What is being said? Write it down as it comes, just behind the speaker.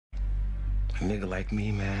A nigga like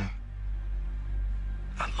me, man,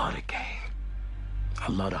 I love the game.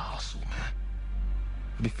 I love the hustle, man.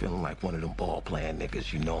 I be feeling like one of them ball-playing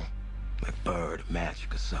niggas, you know? Like Bird,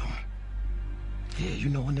 Magic, or something. Yeah, you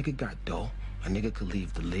know, a nigga got dough. A nigga could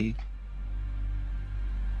leave the league.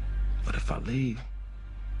 But if I leave,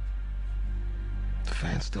 the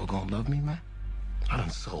fans still gonna love me, man? I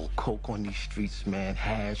done sold coke on these streets, man.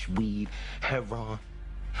 Hash, weed, heroin.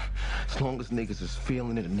 As long as niggas is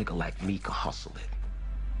feeling it, a nigga like me can hustle it.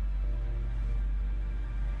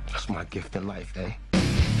 That's my gift in life, eh?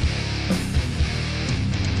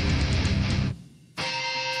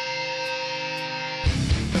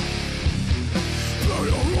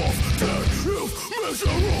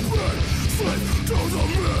 Miserable, slave to the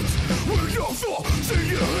mix. With no thoughts in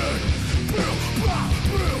your head. Bill, blah,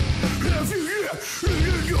 bill. Every year,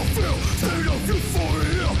 in your feel, state of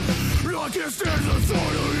euphoria. I can't stand the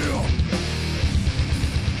thought of you.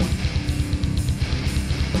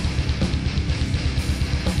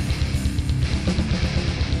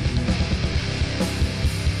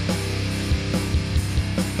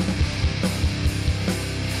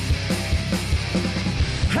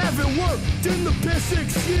 Haven't worked in the past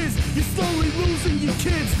 6 years. You're slowly losing your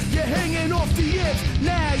kids. You're hanging off the edge.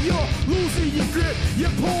 Now you're losing your grip.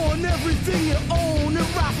 You're pouring everything you own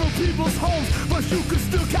and rob from people's homes, but you can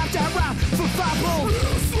still catch that ride for 5 bones.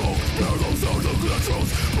 Yeah, smoke, bellows out the glitters,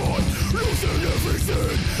 but losing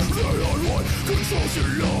everything. They are what controls your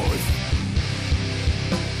life.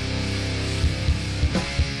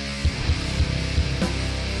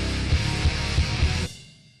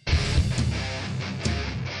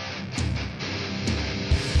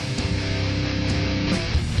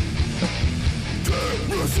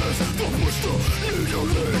 Don't push the needle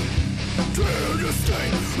in. Tear to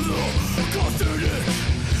stain the constant itch.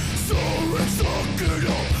 Syringe sucking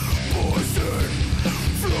up poison.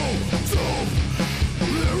 Flow to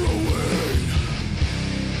heroin.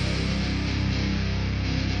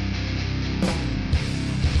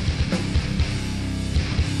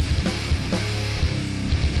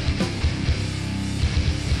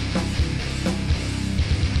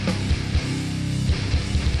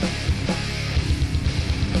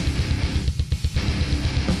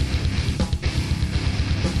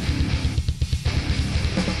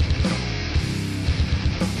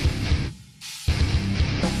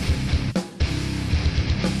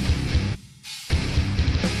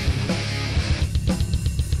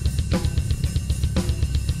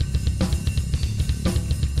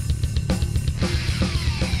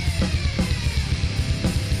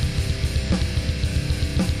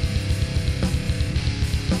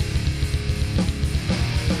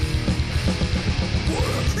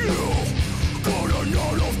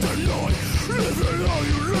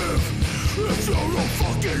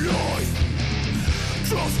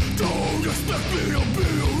 Just don't expect me to be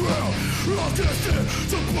around. I can't stand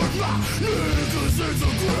to put my niggas in the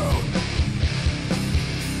ground.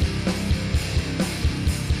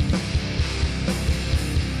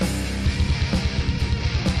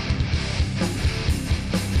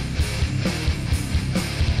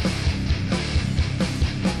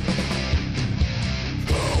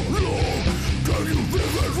 How long can you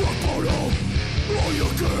live at rock bottom? All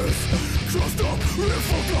your kids just up and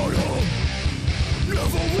forgot them.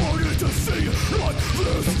 Never wanted to see it like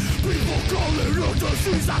this. People call it a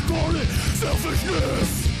disease, I call it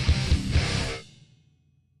selfishness.